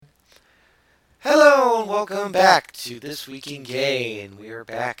welcome back to This Week in Gay, and we are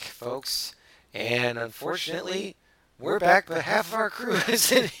back, folks. And unfortunately, we're back, but half of our crew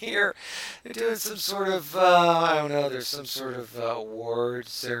isn't here. They're doing some sort of, I don't know, there's some sort of award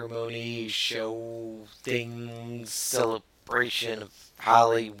ceremony, show thing, celebration of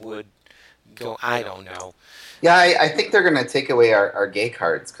Hollywood. I don't know. Yeah, I think they're going to take away our gay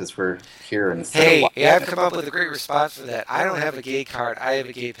cards because we're here instead Hey, of... I've come up with a great response for that. I don't have a gay card. I have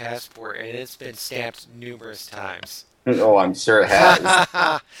a gay passport, and it's been stamped numerous times. Oh, I'm sure it has.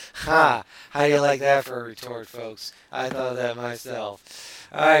 Ha! How do you like that for a retort, folks? I thought of that myself.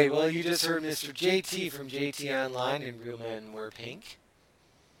 All right, well, you just heard Mr. JT from JT Online and Real Men Wear Pink.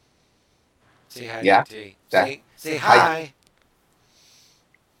 Say hi, Yeah. JT. Yeah. Say hi.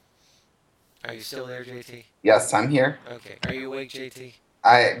 Are you still there, JT? Yes, I'm here. Okay. Are you awake, JT?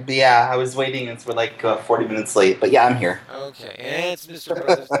 I was waiting and we're like 40 minutes late, but yeah, I'm here. Okay, and it's Mr.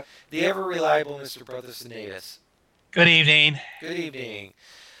 Brothers, the ever-reliable Mr. Brothers Natus. Good evening. Good evening.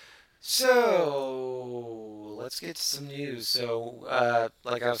 So, let's get to some news. So,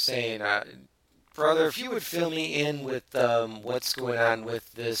 like I was saying, brother, if you would fill me in with what's going on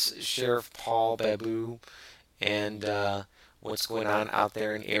with this Sheriff Paul Babu and what's going on out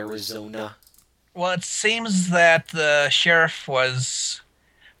there in Arizona. Well, it seems that the sheriff was,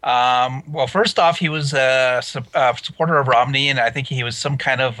 first off, he was a supporter of Romney, and I think he was some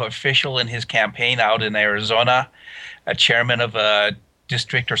kind of official in his campaign out in Arizona, a chairman of a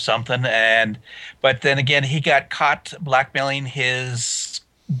district or something. But then again, he got caught blackmailing his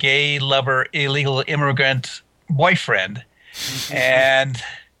gay lover, illegal immigrant boyfriend, and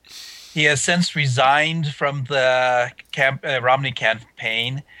he has since resigned from the Romney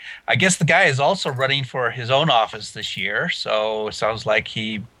campaign. I guess the guy is also running for his own office this year, so it sounds like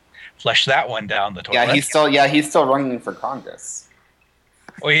he flushed that one down the toilet. He's still running for Congress.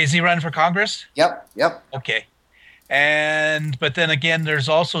 Oh, is he running for Congress? Yep. Okay. But then again, there's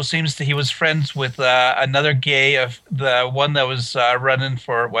also he was friends with another gay of the one that was running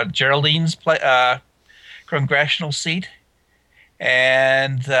for Geraldine's congressional seat.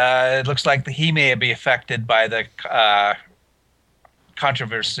 And it looks like he may be affected by the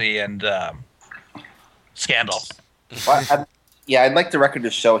controversy and scandal. Well, I'd like the record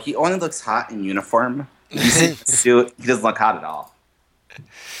to show he only looks hot in uniform. He doesn't look hot at all.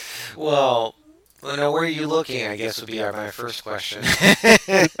 Well, now where are you looking, I guess would be my first question.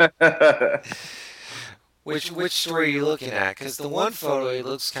 Which story are you looking at? Because the one photo, he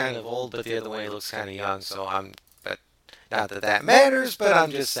looks kind of old, but the other one, he looks kind of young, not that matters, but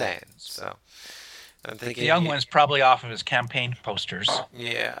I'm just saying. So I'm thinking the young one's probably off of his campaign posters.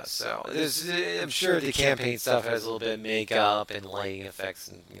 Yeah, so I'm sure the campaign stuff has a little bit of makeup and lighting effects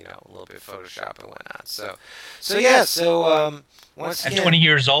and a little bit of Photoshop and whatnot. So once again, and 20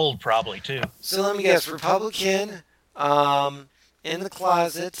 years old probably too. So let me guess, Republican, in the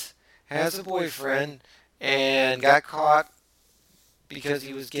closet, has a boyfriend, and got caught because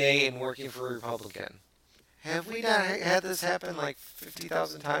he was gay and working for a Republican. Have we not had this happen like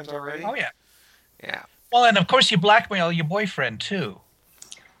 50,000 times already? Oh, yeah. Yeah. Well, and of course you blackmail your boyfriend, too.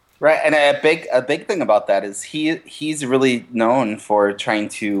 Right, and a big thing about that is he's really known for trying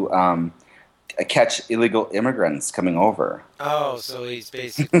to catch illegal immigrants coming over. Oh, so he's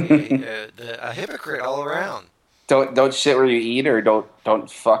basically a hypocrite all around. Don't shit where you eat, or don't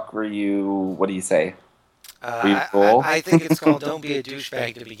fuck where you... What do you say? I think it's called don't be a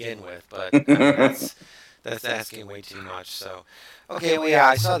douchebag to begin with, but that's asking way too much. So, okay, well, yeah,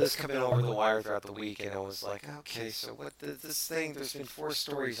 I saw this coming over the wire throughout the week, and I was like, okay, so what this thing? There's been 4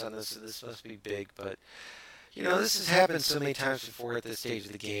 stories on this, so this must be big. But this has happened so many times before at this stage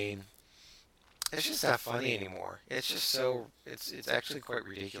of the game. It's just not funny anymore. It's just it's actually quite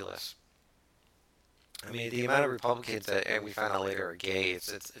ridiculous. I mean, the amount of Republicans that we find out later are gay, it's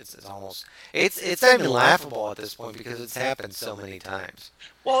almost it's not even laughable at this point because it's happened so many times.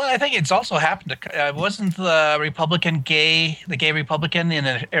 Well, I think it's also happened to wasn't the gay Republican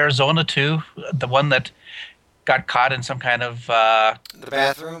in Arizona too, the one that got caught in some kind of the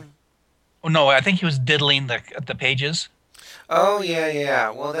bathroom? Oh no, I think he was diddling the pages. Oh yeah.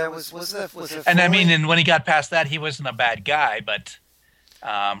 Well, that was that. And I mean, and when he got past that, he wasn't a bad guy, but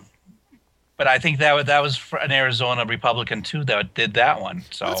I think that was an Arizona Republican too that did that one.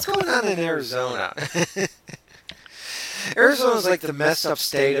 So what's going on in Arizona? Arizona's like the messed up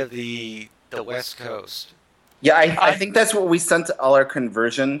state of the West Coast. Yeah, I think that's what we sent to all our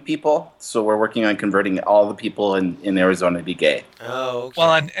conversion people. So we're working on converting all the people in Arizona to be gay. Oh, okay.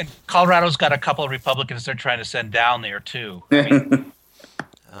 Well, and Colorado's got a couple of Republicans they're trying to send down there too. I mean,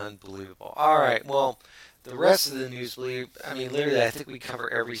 unbelievable. All right, well, the rest of the news, literally, I think we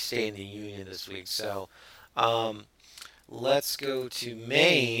cover every state in the union this week. So, let's go to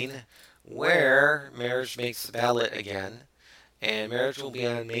Maine, where marriage makes the ballot again. And marriage will be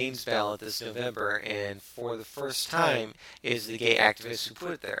on Maine's ballot this November, and for the first time, it is the gay activists who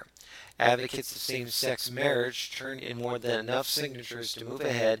put it there. Advocates of same-sex marriage turned in more than enough signatures to move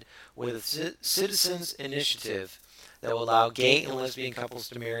ahead with a citizens' initiative that will allow gay and lesbian couples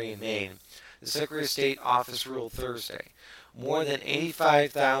to marry in Maine. The Secretary of State office ruled Thursday. More than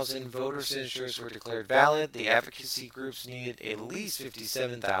 85,000 voter signatures were declared valid. The advocacy groups needed at least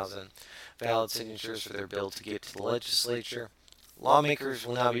 57,000 valid signatures for their bill to get to the legislature. Lawmakers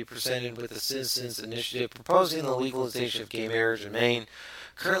will now be presented with a citizens' initiative proposing the legalization of gay marriage in Maine.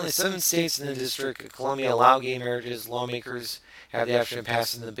 Currently, 7 states in the District of Columbia allow gay marriages. Lawmakers have the option of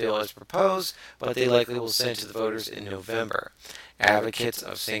passing the bill as proposed, but they likely will send it to the voters in November. Advocates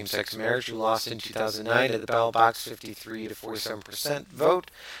of same-sex marriage who lost in 2009 at the ballot box 53 to 47%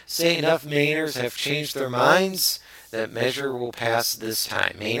 vote say enough Mainers have changed their minds that measure will pass this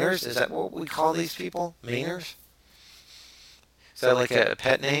time. Mainers? Is that what we call these people? Mainers? Is that like a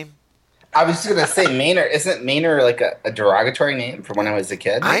pet name? I was just going to say Mainer. Isn't Mainer like a derogatory name from when I was a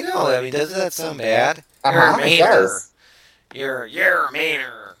kid? I know. Doesn't that sound bad? You're a Mainer. It does. You're a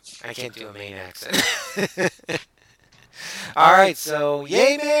Mainer. I can't do a Maine accent. All right, so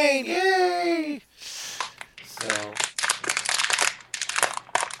yay Maine, yay! So,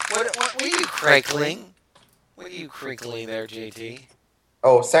 what are you crinkling? What are you crinkling there, JT?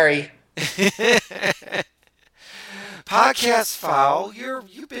 Oh, sorry. Podcast foul.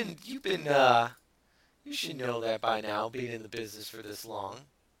 You've been you should know that by now, being in the business for this long.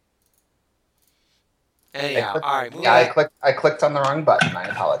 Anyhow, all right. I clicked on the wrong button. I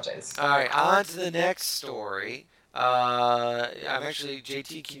apologize. All right, on to the next story. I'm actually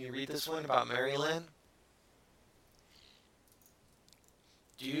JT. Can you read this one about Maryland?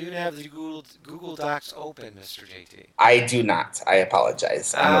 Do you even have the Google Docs open, Mr. JT? I do not. I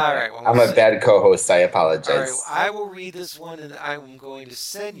apologize. I'm a bad co-host. I apologize. All right, I will read this one, and I'm going to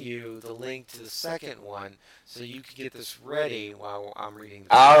send you the link to the second one so you can get this ready while I'm reading.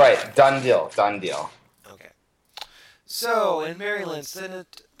 All right, done deal. Okay. So, in Maryland,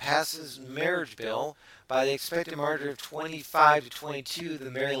 Senate passes marriage bill. By the expected margin of 25 to 22,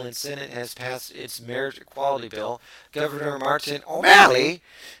 the Maryland Senate has passed its marriage equality bill. Governor Martin O'Malley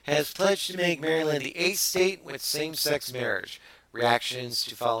has pledged to make Maryland the 8th state with same-sex marriage. Reactions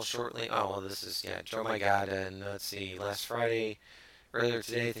to follow shortly. Oh, well, this is, Joe My God, and let's see, last Friday, earlier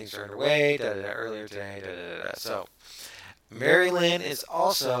today, things are underway, earlier today, So, Maryland is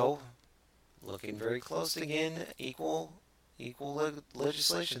also looking very close to, again, equal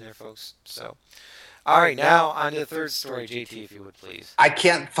legislation there, folks. So, all right, now on to the third story, JT, if you would please. I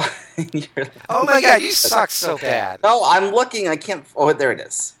can't find your... Oh my God, you suck so bad. No, I'm looking. I can't... Oh, there it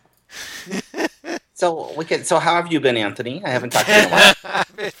is. So how have you been, Anthony? I haven't talked to you in a while.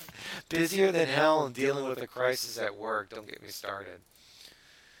 I've been busier than hell and dealing with a crisis at work. Don't get me started.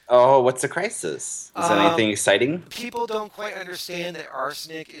 Oh, what's the crisis? Is that anything exciting? People don't quite understand that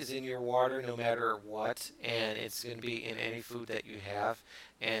arsenic is in your water no matter what, and it's going to be in any food that you have.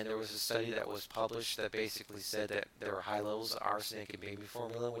 And there was a study that was published that basically said that there were high levels of arsenic in baby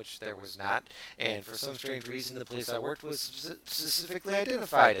formula, which there was not. And for some strange reason, the place I worked was specifically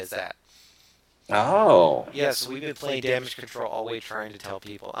identified as that. Oh. Yeah, so we've been playing damage control all the way trying to tell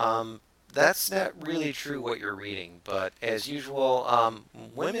people. That's not really true what you're reading, but as usual,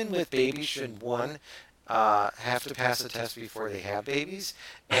 women with babies should, one, have to pass a test before they have babies,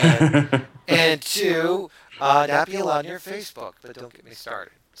 and two, not be allowed near Facebook, but don't get me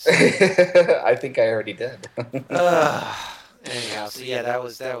started. So, I think I already did. Anyhow, so yeah, that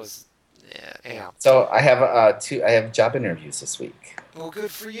was anyhow. So I have job interviews this week. Well,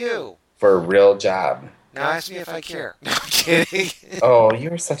 good for you. For a real job. Now ask me if I care. No, I'm kidding. Oh,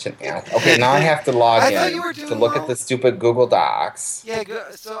 you're such an ass. Okay, now I have to log in to look at the stupid Google Docs. Yeah,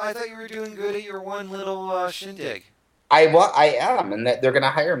 good. So I thought you were doing good at your one little shindig. I am, and that they're going to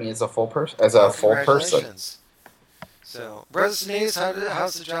hire me as a full person. So, Brother Sneeze,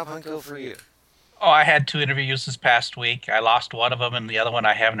 how's the job hunt go for you? Oh, I had 2 interviews this past week. I lost one of them, and the other one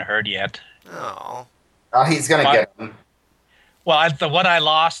I haven't heard yet. Oh. He's going to get them. Well, the one I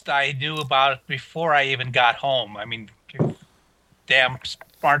lost, I knew about it before I even got home. I mean, damn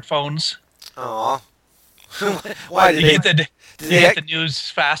smartphones. Oh. Why did they get the news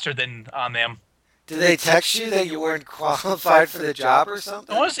faster than on them? Did they text you that you weren't qualified for the job or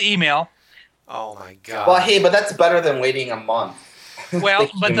something? It was email. Oh my God. Well, hey, but that's better than waiting a month. Well,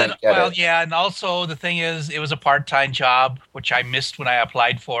 yeah, and also the thing is, it was a part-time job, which I missed when I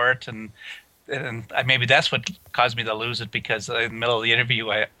applied for it, and and maybe that's what caused me to lose it, because in the middle of the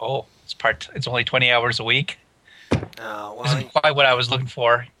interview, it's only 20 hours a week. Isn't quite what I was looking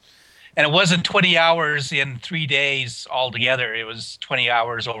for. And it wasn't 20 hours in 3 days altogether. It was 20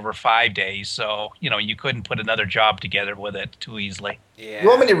 hours over 5 days. So, you couldn't put another job together with it too easily. Yeah. You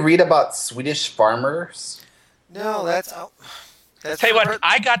want me to read about Swedish farmers? No, that's tell you what,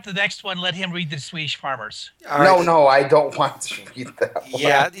 I got the next one. Let him read the Swedish farmers. Right. No, I don't want to read that one.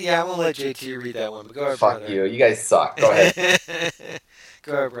 Yeah, I'm going to let JT read that one. But go ahead, Fuck brother. You guys suck. Go ahead.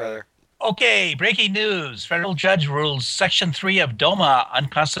 Go ahead, brother. Okay, breaking news. Federal judge rules Section 3 of DOMA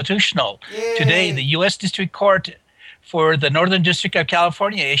unconstitutional. Yay. Today, the U.S. District Court for the Northern District of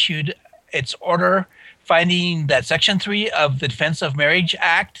California issued its order finding that Section 3 of the Defense of Marriage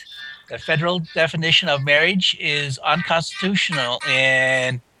Act, the federal definition of marriage, is unconstitutional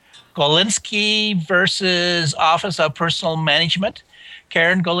in Golinsky versus Office of Personal Management.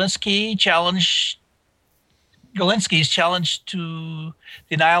 Karen Golinsky's challenge to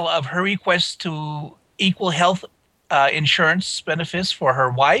denial of her request to equal health insurance benefits for her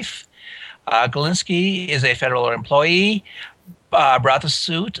wife. Golinsky is a federal employee, brought the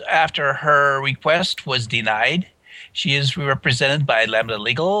suit after her request was denied. She is represented by Lambda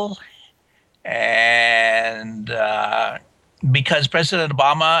Legal, and because President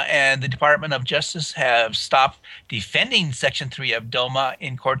Obama and the Department of Justice have stopped defending Section 3 of DOMA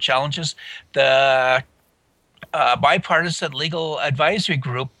in court challenges, the bipartisan legal advisory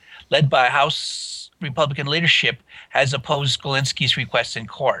group led by House Republican leadership has opposed Golinsky's request in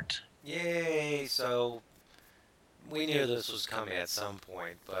court. Yay! So we knew this was coming at some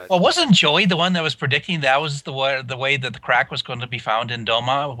point, but wasn't Joey the one that was predicting that was the way that the crack was going to be found in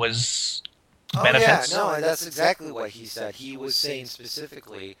DOMA was benefits? Yeah, no, that's exactly what he said. He was saying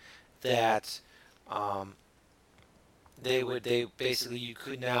specifically that they basically, you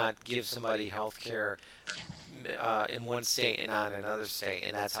could not give somebody health care in one state and not in another state,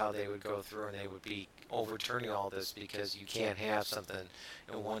 and that's how they would go through, and they would be overturning all this because you can't have something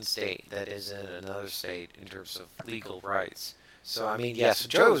in one state that isn't in another state in terms of legal rights. So, I mean, yes,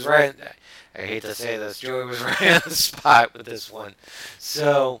 Joey was right. I hate to say this. Joey was right on the spot with this one.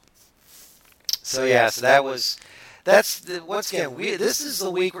 So once again, this is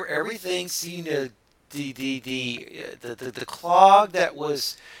the week where everything seemed to, the clog that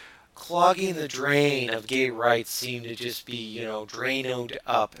was clogging the drain of gay rights seemed to just be, drained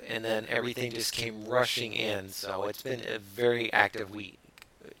up, and then everything just came rushing in. So it's been a very active week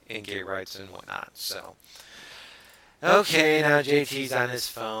in gay rights and whatnot. So, okay, now JT's on his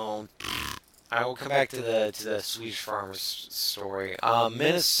phone. I will come back to the Swedish farmers story.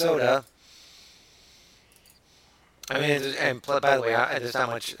 Minnesota. I mean, and by the way, there's not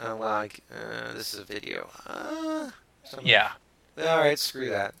much. This is a video. Yeah. All right, screw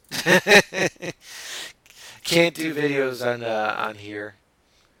that. Can't do videos on here.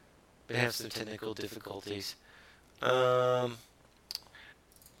 But have some technical difficulties. Well,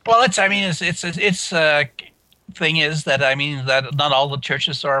 it's thing is that that not all the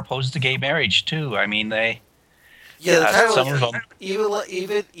churches are opposed to gay marriage too. I mean some of them,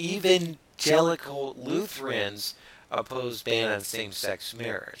 even evangelical Lutherans oppose ban on same-sex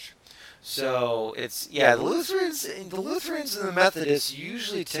marriage. So it's the Lutherans and the Methodists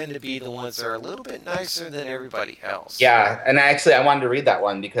usually tend to be the ones that are a little bit nicer than everybody else. Yeah, and actually I wanted to read that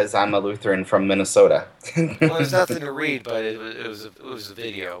one because I'm a Lutheran from Minnesota. Well, there's nothing to read, but it was a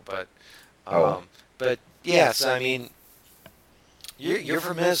video. But but yes, I mean, you're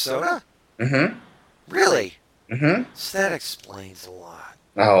from Minnesota? Mm-hmm. Really? Mm-hmm. So that explains a lot.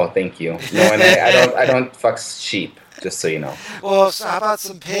 Oh, thank you. No, and I don't fuck sheep. Just so you know. Well, so how about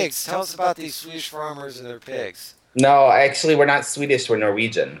some pigs? Tell us about these Swedish farmers and their pigs. No, actually, we're not Swedish. We're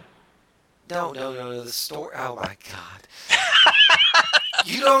Norwegian. No. The story. Oh my God.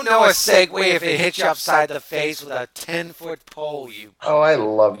 You don't know a segue if it hits you upside the face with a 10-foot pole. Oh, I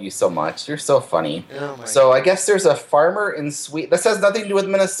love you so much. You're so funny. Oh my so God. I guess there's a farmer in Sweden. This has nothing to do with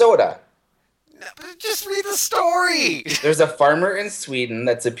Minnesota. But just read the story. There's a farmer in Sweden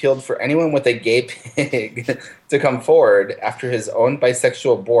that's appealed for anyone with a gay pig to come forward after his own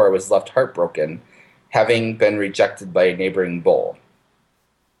bisexual boar was left heartbroken, having been rejected by a neighboring bull.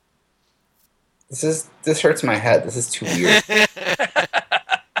 This hurts my head. This is too weird.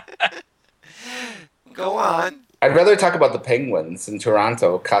 Go on. I'd rather talk about the penguins in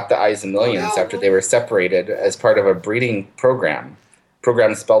Toronto caught the eyes of millions after they were separated as part of a breeding program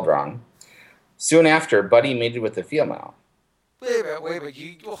spelled wrong. Soon after, Buddy mated with a female. Wait a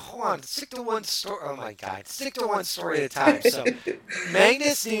minute. Hold on. Stick to one story. Oh my God. Stick to one story at a time. So,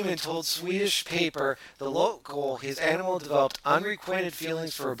 Magnus Niemann told Swedish paper The Local his animal developed unrequited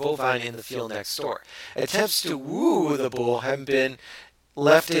feelings for a bovine in the field next door. Attempts to woo the bull have been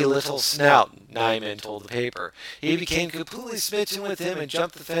left a little snout, Nyman told the paper. He became completely smitten with him and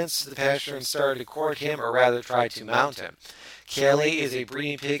jumped the fence to the pasture and started to court him, or rather tried to mount him. Kelly is a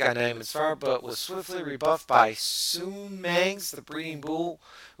breeding pig on Nyman's farm, but was swiftly rebuffed by Soon Mangs, the breeding bull,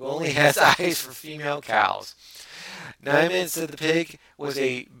 who only has eyes for female cows. Nyman said the pig was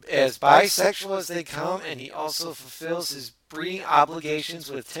as bisexual as they come, and he also fulfills his breeding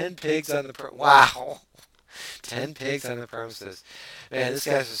obligations with 10 pigs on the Wow. 10 pigs on the premises. Man, this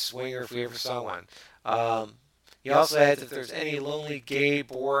guy's a swinger if we ever saw one. He also adds if there's any lonely gay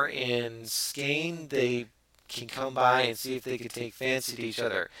boar in Skane, they can come by and see if they could take fancy to each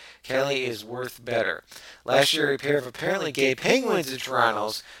other. Kelly is worth better. Last year, a pair of apparently gay penguins in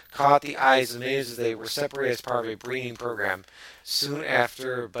Toronto's caught the eyes of natives as they were separated as part of a breeding program soon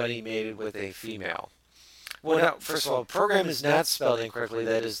after Buddy mated with a female. Well, no, first of all, program is not spelled incorrectly.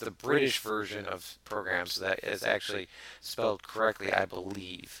 That is the British version of program, so that is actually spelled correctly, I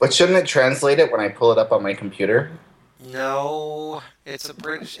believe. But shouldn't it translate it when I pull it up on my computer? No, it's a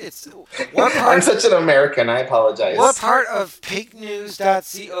British. What part? I'm such an American. I apologize. What part of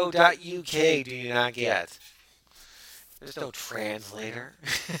pignews.co.uk do you not get? There's no translator.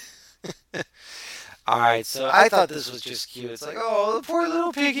 All right, so I thought this was just cute. It's like, oh, the poor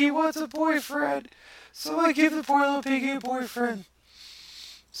little piggy wants a boyfriend. So I give the poor little piggy a boyfriend.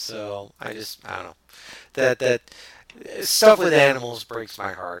 So I don't know. That stuff with animals breaks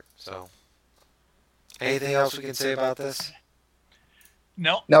my heart. So anything else we can say about this?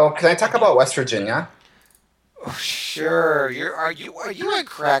 No. No. Can I talk about West Virginia? Oh, sure. Are you on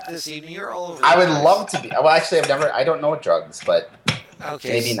crack this evening? You're all over. I would love to be. Well, actually, I don't know drugs, but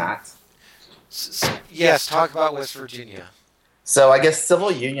okay, maybe not. Yes, talk about West Virginia. So I guess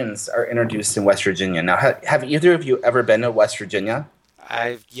civil unions are introduced in West Virginia. Now, have either of you ever been to West Virginia?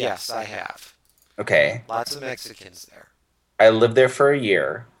 Yes, I have. Okay. Lots of Mexicans there. I lived there for a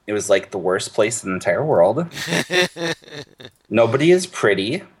year. It was like the worst place in the entire world. Nobody is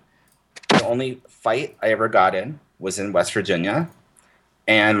pretty. The only fight I ever got in was in West Virginia.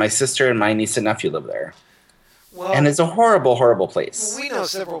 And my sister and my niece and nephew live there. Well, and it's a horrible, horrible place. We know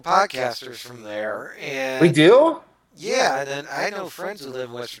several podcasters from there. And we do? Yeah, and then I know friends who live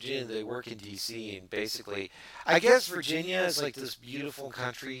in West Virginia. They work in D.C. and basically, I guess Virginia is like this beautiful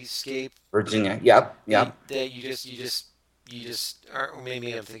countryscape. Virginia, yep. That you just, or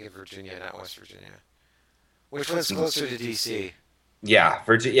maybe I'm thinking Virginia, not West Virginia. Which one's closer to D.C.? Yeah,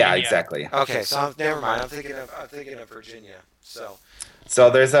 Virginia. Yeah, exactly. Okay, so never mind. I'm thinking of Virginia. So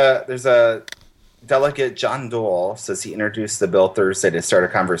there's a Delegate John Dole says he introduced the bill Thursday to start a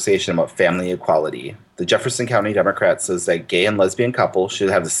conversation about family equality. The Jefferson County Democrat says that gay and lesbian couples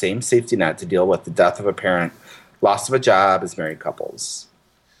should have the same safety net to deal with the death of a parent, loss of a job as married couples.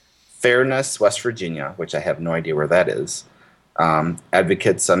 Fairness West Virginia, which I have no idea where that is,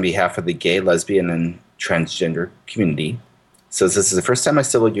 advocates on behalf of the gay, lesbian, and transgender community, says this is the first time a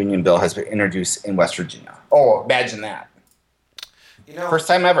civil union bill has been introduced in West Virginia. Oh, imagine that. First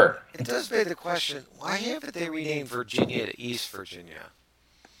time ever. It does beg the question, why haven't they renamed Virginia to East Virginia?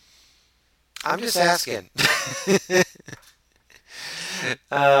 I'm just asking.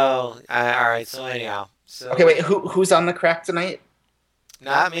 All right, so anyhow. Okay, wait, who's on the crack tonight?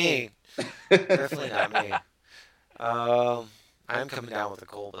 Not me. Definitely not me. I'm coming down with a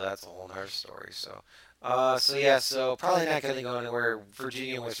cold, but that's a whole other story. So probably not going to go anywhere.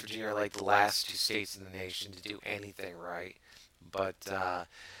 Virginia and West Virginia are like the last two states in the nation to do anything right. But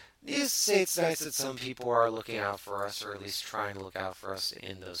needless to say, it's nice that some people are looking out for us, or at least trying to look out for us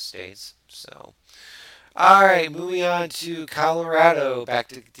in those states. So, all right, moving on to Colorado, back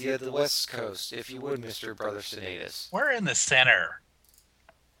to the West Coast, if you would, Mr. Brother Sinatus. We're in the center.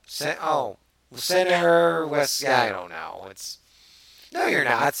 Center, West, I don't know. No, you're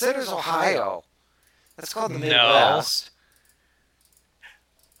not. Center's Ohio. That's called the Midwest.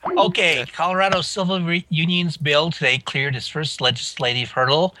 Okay, Colorado's civil unions bill today cleared its first legislative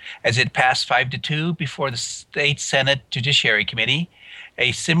hurdle as it passed 5-2 before the state Senate Judiciary Committee.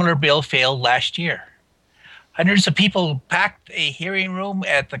 A similar bill failed last year. Hundreds of people packed a hearing room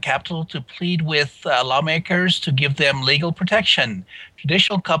at the Capitol to plead with lawmakers to give them legal protection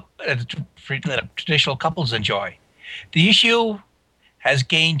traditional couples enjoy. The issue has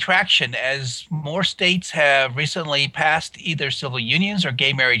gained traction as more states have recently passed either civil unions or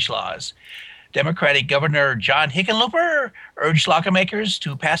gay marriage laws. Democratic Governor John Hickenlooper urged lawmakers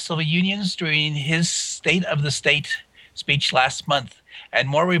to pass civil unions during his State of the State speech last month, and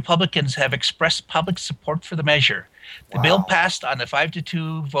more Republicans have expressed public support for the measure. The bill Wow. passed on a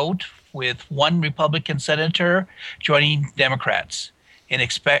 5-2 vote, with one Republican senator joining Democrats, and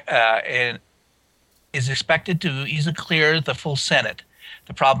is expected to easily clear the full Senate.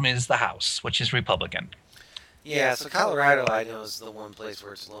 The problem is the House, which is Republican. Yeah, so Colorado, I know, is the one place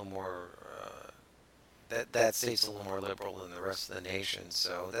where it's a little more. That state's a little more liberal than the rest of the nation,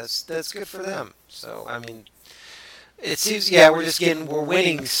 so that's good for them. So I mean, it seems, yeah, we're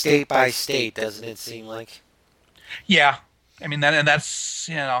winning state by state, doesn't it seem like? Yeah, I mean that's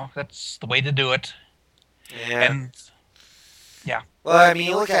that's the way to do it. Yeah. And yeah, Well, I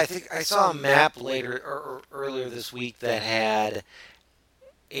mean, look, I think I saw a map later or earlier this week that had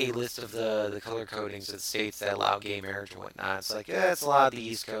a list of the color codings of states that allow gay marriage and whatnot. It's like, yeah, it's a lot of the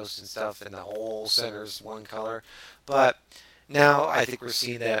East Coast and stuff, and the whole center's one color. But now I think we're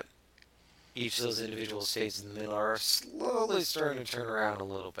seeing that each of those individual states in the middle are slowly starting to turn around a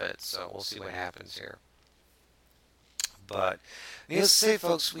little bit. So we'll see what happens here. But needless to say,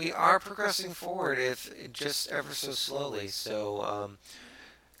 folks, we are progressing forward, if just ever so slowly. So,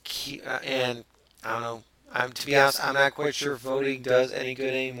 and I don't know. To be honest, I'm not quite sure if voting does any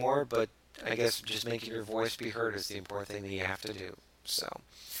good anymore. But I guess just making your voice be heard is the important thing that you have to do. So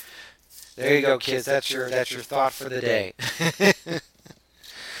there you go, kids. That's your thought for the day.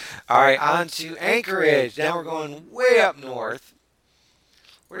 All right, on to Anchorage. Now we're going way up north.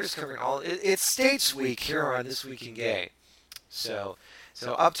 We're just covering it's States Week here on This Week in Gay. So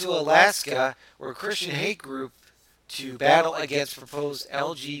up to Alaska, where a Christian hate group to battle against proposed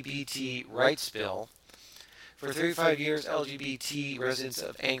LGBT rights bill. For 35 years, LGBT residents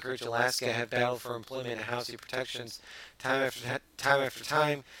of Anchorage, Alaska, have battled for employment and housing protections time after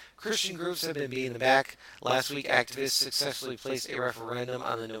time. Christian groups have been beating them back. Last week, activists successfully placed a referendum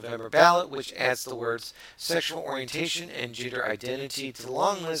on the November ballot, which adds the words sexual orientation and gender identity to the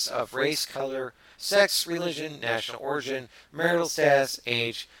long list of race, color, sex, religion, national origin, marital status,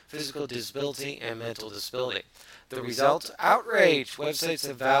 age, physical disability, and mental disability. The result? Outrage! Websites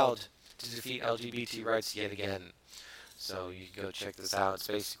have vowed to defeat LGBT rights yet again. So you can go check this out. It's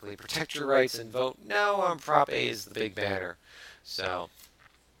basically protect your rights and vote no on Prop A is the big banner. So,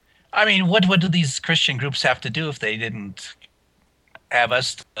 I mean, what do these Christian groups have to do if they didn't have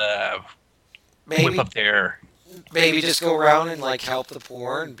us whip up their? Maybe just go around and like help the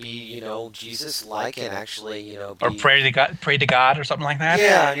poor and be, Jesus-like, and actually, Or pray to God, or something like that.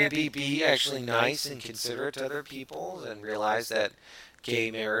 Yeah, I mean, be actually nice and considerate to other people, and realize that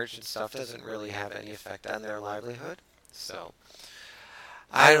gay marriage and stuff doesn't really have any effect on their livelihood. So,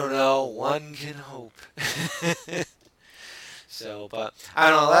 I don't know. One can hope. So, but I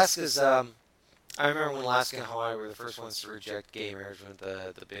don't know. Alaska's. I remember when Alaska and Hawaii were the first ones to reject gay marriage when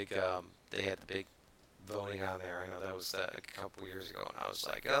the big they had the big voting on there. I know that was a couple years ago, and I was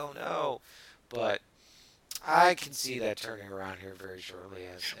like, oh no. But I can see that turning around here very shortly.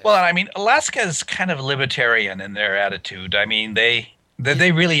 Well, I mean, Alaska is kind of libertarian in their attitude. I mean, they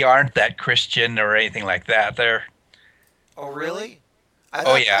really aren't that Christian or anything like that. They're. Oh really?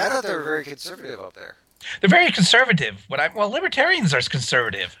 Yeah. I thought they were very conservative up there. They're very conservative. Libertarians are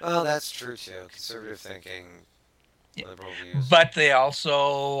conservative. Well, that's true too. Conservative thinking, liberal views. But they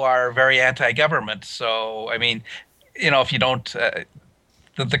also are very anti-government. So, I mean, if you don't,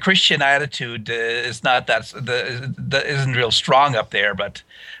 the Christian attitude is not that isn't real strong up there. But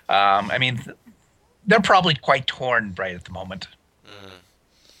I mean, they're probably quite torn right at the moment.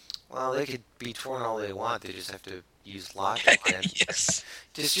 Well, they could be torn all they want. They just have to use logic. Yes.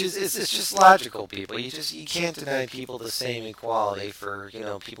 It's just logical, people. You can't deny people the same equality for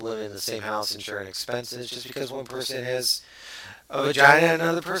people living in the same house and sharing expenses just because one person has a vagina and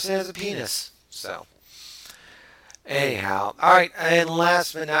another person has a penis. So anyhow, all right. And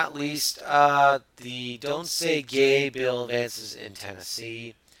last but not least, the Don't Say Gay bill advances in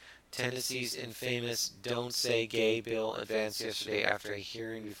Tennessee. Tennessee's infamous Don't Say Gay bill advanced yesterday after a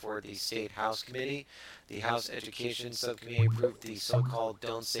hearing before the State House Committee. The House Education Subcommittee approved the so-called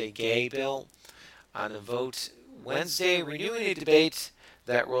Don't Say Gay bill on a vote Wednesday, renewing a debate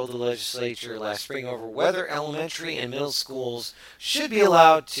that rolled the legislature last spring over whether elementary and middle schools should be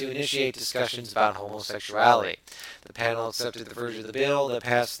allowed to initiate discussions about homosexuality. The panel accepted the version of the bill that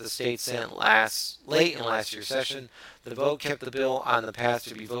passed the state Senate late in last year's session. The vote kept the bill on the path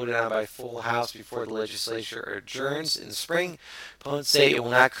to be voted on by full House before the legislature adjourns in the spring. Opponents say it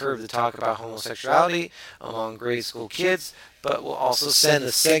will not curb the talk about homosexuality among grade school kids, but will also send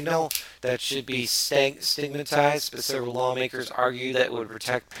the signal that should be stigmatized. But several lawmakers argue that it would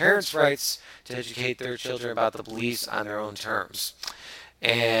protect parents' rights to educate their children about the beliefs on their own terms.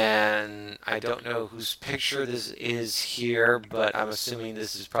 And I don't know whose picture this is here, but I'm assuming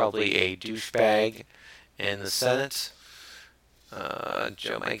this is probably a douchebag in the Senate.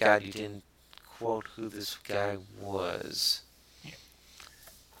 Joe, my God, you didn't quote who this guy was.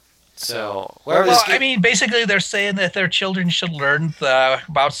 So, whoever Well, this I mean, basically, they're saying that their children should learn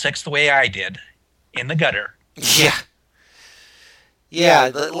about sex the way I did, in the gutter. Yeah.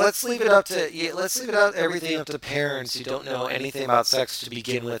 Yeah, let's leave it up to everything up to parents who don't know anything about sex to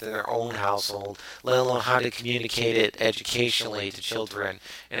begin with in their own household, let alone how to communicate it educationally to children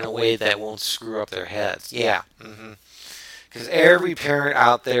in a way that won't screw up their heads. Yeah. Because every parent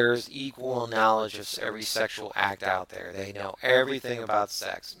out there is equal in knowledge of every sexual act out there. They know everything about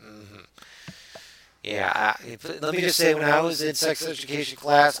sex. Yeah, let me just say, when I was in sex education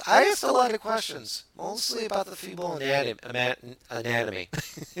class, I asked a lot of questions, mostly about the female anatomy.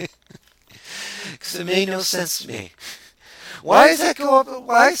 Because it made no sense to me. Why does that go up?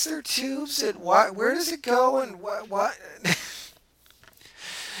 Why is there tubes? And where does it go? And what?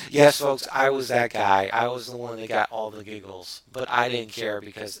 Yes, folks, I was that guy. I was the one that got all the giggles. But I didn't care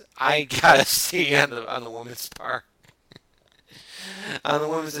because I got a C on the woman's part. On the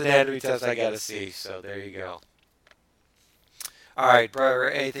women's anatomy test, I got a C, so there you go. All right, brother,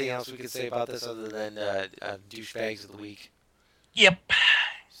 anything else we could say about this other than douchebags of the week? Yep.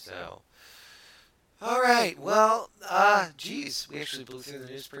 So, all right, well, geez, we actually blew through the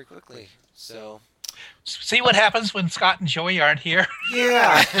news pretty quickly, so. See what happens when Scott and Joey aren't here?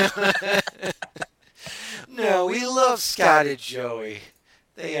 Yeah. No, we love Scott and Joey.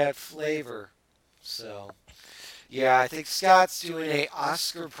 They add flavor, so. Yeah, I think Scott's doing a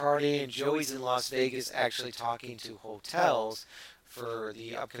Oscar party and Joey's in Las Vegas actually talking to hotels for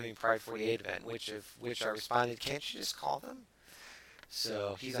the upcoming Pride 48 event, which I responded, can't you just call them?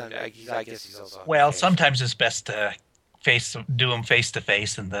 So he's on, I guess he's also on Well, vacation. sometimes it's best to do them face to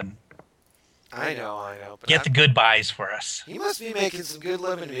face and then I know. But get the goodbyes for us. He must be making some good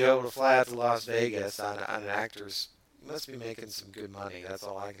living to be able to fly out to Las Vegas on an actor's. He must be making some good money. That's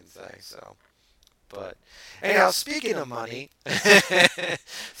all I can say. So. But anyhow, speaking of money,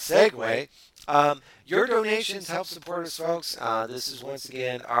 segue, your donations help support us, folks. This is once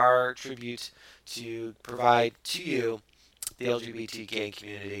again our tribute to provide to you, the LGBT gay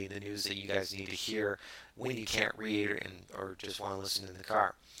community, the news that you guys need to hear when you can't read or just want to listen in the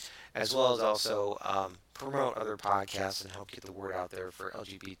car, as well as also promote other podcasts and help get the word out there for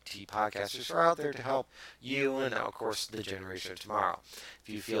LGBT podcasters who are out there to help you and, of course, the generation of tomorrow. If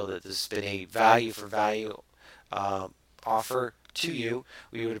you feel that this has been a value for value offer to you,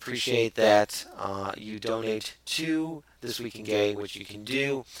 we would appreciate that you donate to This Week in Gay, which you can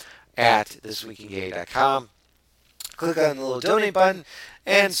do at thisweekingay.com. Click on the little donate button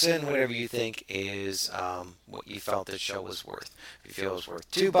and send whatever you think is what you felt this show was worth. If you feel it was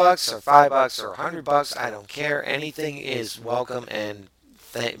worth $2 or $5 or $100, I don't care. Anything is welcome, and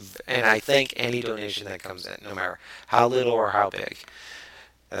I thank any donation that comes in, no matter how little or how big.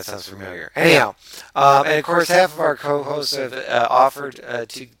 That sounds familiar. Anyhow, and of course, half of our co-hosts have offered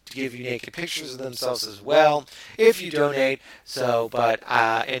to give you naked pictures of themselves as well if you donate. So, but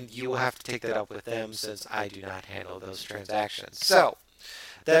and you will have to take that up with them since I do not handle those transactions. So,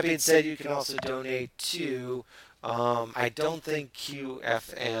 that being said, you can also donate to. I don't think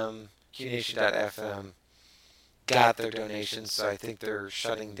QNation.FM got their donations, so I think they're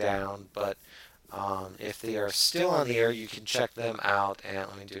shutting down. But if they are still on the air, you can check them out. And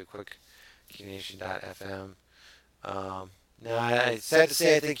let me do a quick QNation.FM. Now, it's sad to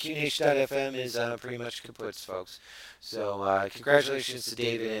say I think QNation.FM is pretty much kaput, folks. So congratulations to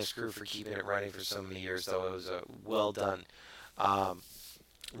David and his crew for keeping it running for so many years, though it was a well done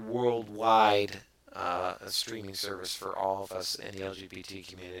worldwide streaming service for all of us in the LGBT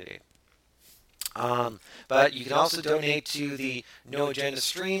community. But you can also donate to the No Agenda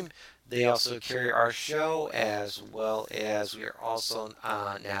stream. They also carry our show, as well as we are also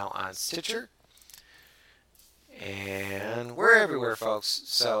now on Stitcher. And we're everywhere, folks.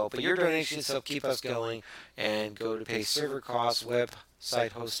 So, but your donations help keep us going and go to pay server costs,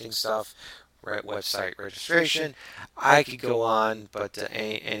 website hosting stuff, website registration. I could go on, but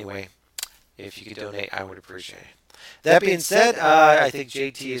anyway, if you could donate, I would appreciate it. That being said, I think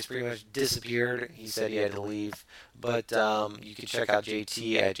JT has pretty much disappeared. He said he had to leave. But you can check out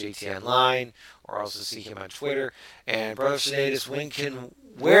JT at JT Online, or also see him on Twitter. And Brother Senatus,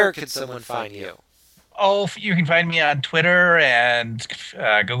 where can someone find you? Oh, you can find me on Twitter and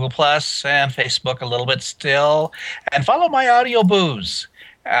Google Plus and Facebook a little bit still. And follow my audio booze.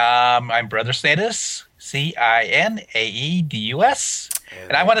 I'm Brother Senatus. Cinaeedus.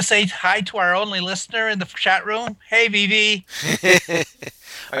 And I want to say hi to our only listener in the chat room. Hey, Vivi.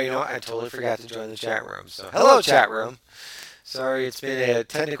 Oh, you know what? I totally forgot to join the chat room. So, hello, chat room. Sorry, it's been a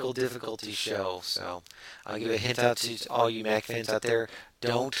technical difficulty show. So, I'll give a hint out to all you Mac fans out there.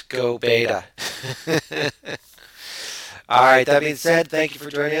 Don't go beta. All right, that being said, thank you for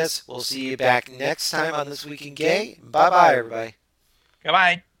joining us. We'll see you back next time on This Week in Gay. Bye-bye, everybody.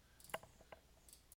 Goodbye.